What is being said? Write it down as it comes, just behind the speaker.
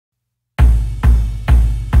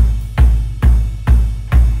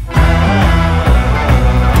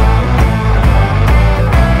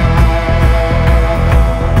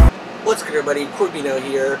everybody, Corbino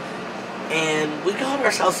here, and we got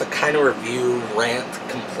ourselves a kind of review, rant,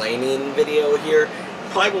 complaining video here.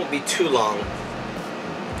 Probably won't be too long,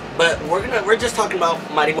 but we're just talking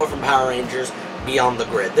about Mighty Morphin Power Rangers Beyond the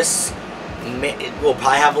Grid. This will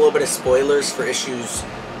probably have a little bit of spoilers for issues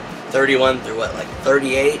 31 through what, like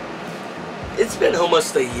 38. It's been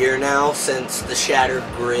almost a year now since the Shattered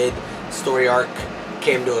Grid story arc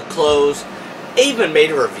came to a close. I even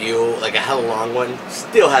made a review, like a hell long one.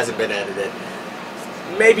 Still hasn't been edited.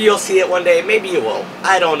 Maybe you'll see it one day, maybe you won't.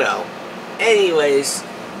 I don't know. Anyways,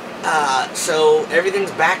 so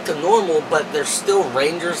everything's back to normal, but there's still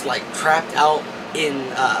Rangers like trapped out in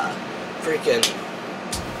freaking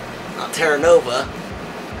not Terra Nova,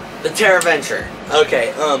 the Terra Venture.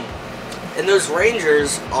 Okay, and those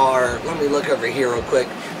Rangers are, let me look over here real quick.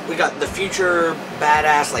 We got the future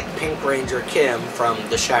badass, like, Pink Ranger Kim from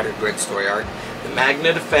the Shattered Grid story arc, the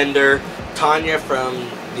Magna Defender, Tanya from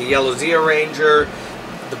the Yellow Zeo Ranger,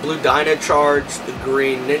 the Blue Dyna Charge, the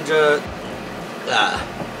Green Ninja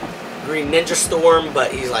Storm,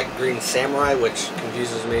 but he's like Green Samurai, which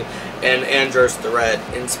confuses me, and Andros the Red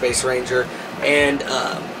in Space Ranger, and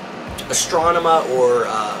Astronema or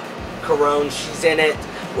Corone, she's in it,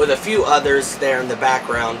 with a few others there in the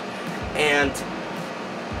background, and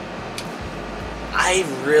I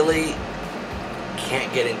really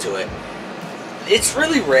can't get into it. It's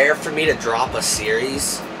really rare for me to drop a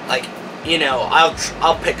series. Like, you know,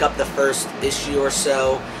 I'll pick up the first issue or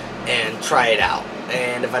so and try it out.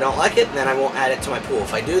 And if I don't like it, then I won't add it to my pool.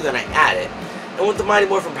 If I do, then I add it. And with the Mighty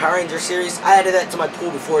Morphin Power Rangers series, I added that to my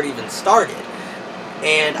pool before it even started.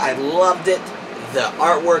 And I loved it. The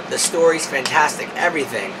artwork, the story's fantastic,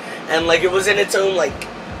 everything. And like, it was in its own like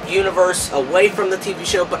universe away from the TV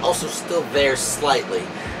show, but also still there slightly.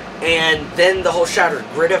 And then the whole Shattered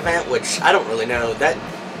Grid event, which I don't really know, that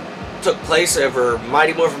took place over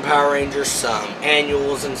Mighty Morphin Power Rangers, some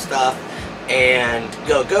annuals and stuff, and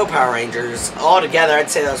Go Power Rangers. All together, I'd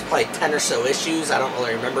say that was probably 10 or so issues. I don't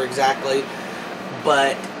really remember exactly,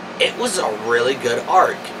 but it was a really good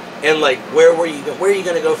arc. And like, where are you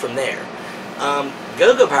going to go from there?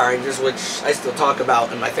 Go Power Rangers, which I still talk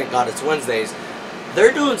about, and I thank God it's Wednesdays,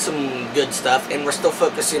 they're doing some good stuff, and we're still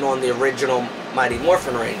focusing on the original Mighty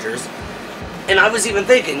Morphin Rangers. And I was even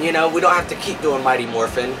thinking, you know, we don't have to keep doing Mighty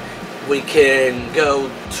Morphin. We can go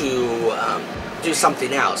to do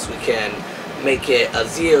something else. We can make it a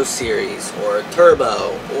Zeo series, or a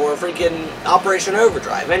Turbo, or freaking Operation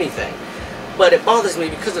Overdrive, anything. But it bothers me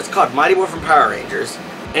because it's called Mighty Morphin Power Rangers,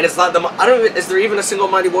 and it's not the, is there even a single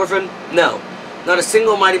Mighty Morphin? No. Not a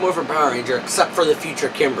single Mighty Morphin Power Ranger, except for the future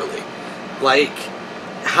Kimberly. Like,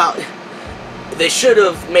 how they should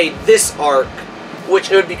have made this arc,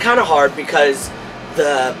 which it would be kind of hard because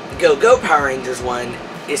the Go Power Rangers one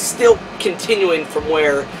is still continuing from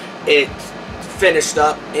where it finished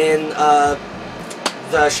up in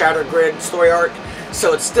the Shattered Grid story arc,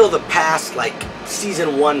 so it's still the past, like,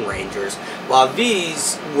 season 1 Rangers, while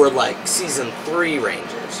these were like season 3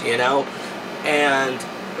 Rangers, you know. And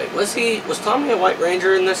wait, was Tommy a White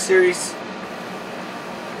Ranger in this series?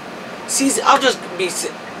 I'll just be,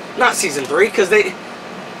 not season 3, because they,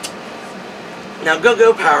 now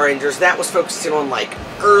Go Power Rangers, that was focusing on like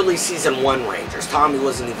early season 1 Rangers. Tommy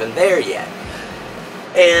wasn't even there yet.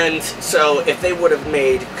 And so if they would have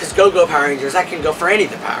made, because Go Power Rangers, that can go for any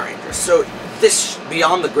of the Power Rangers, so this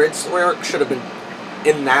Beyond the Grid story arc should have been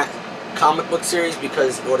in that comic book series,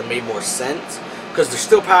 because it would have made more sense, because they're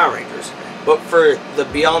still Power Rangers. But for the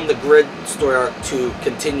Beyond the Grid story arc to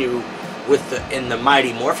continue with in the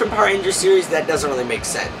Mighty Morphin Power Rangers series, that doesn't really make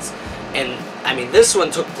sense. And I mean, this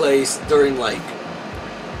one took place during like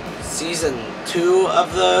season 2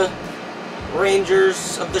 of the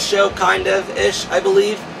Rangers of the show, kind of ish, I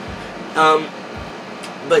believe.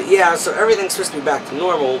 But yeah, so everything's supposed to be back to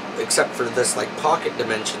normal except for this like pocket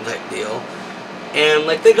dimension type deal. And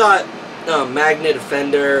like, they got Magna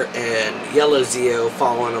Defender and Yellow Zeo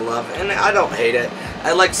falling in love, and I don't hate it.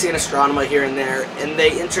 I like seeing Astronema here and there, and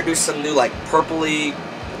they introduced some new like purpley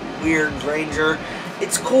weird Ranger.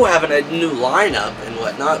 It's cool having a new lineup and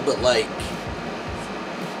whatnot, but like,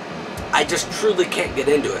 I just truly can't get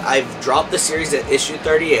into it. I've dropped the series at issue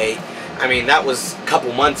 38. I mean, that was a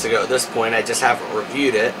couple months ago at this point. I just haven't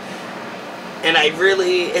reviewed it. And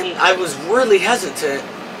I was really hesitant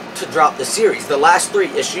to drop the series. The last 3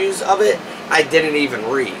 issues of it, I didn't even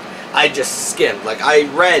read. I just skimmed. Like, I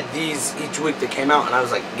read these each week that came out, and I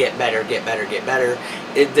was like, get better, get better, get better.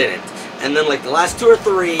 It didn't. And then like the last 2 or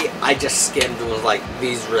 3, I just skimmed and was like,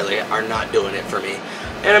 these really are not doing it for me.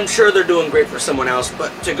 And I'm sure they're doing great for someone else,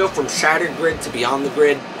 but to go from Shattered Grid to Beyond the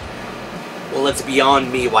Grid, well, it's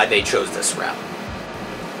beyond me why they chose this route.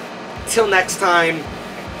 until next time,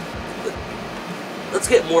 let's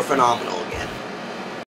get more phenomenal.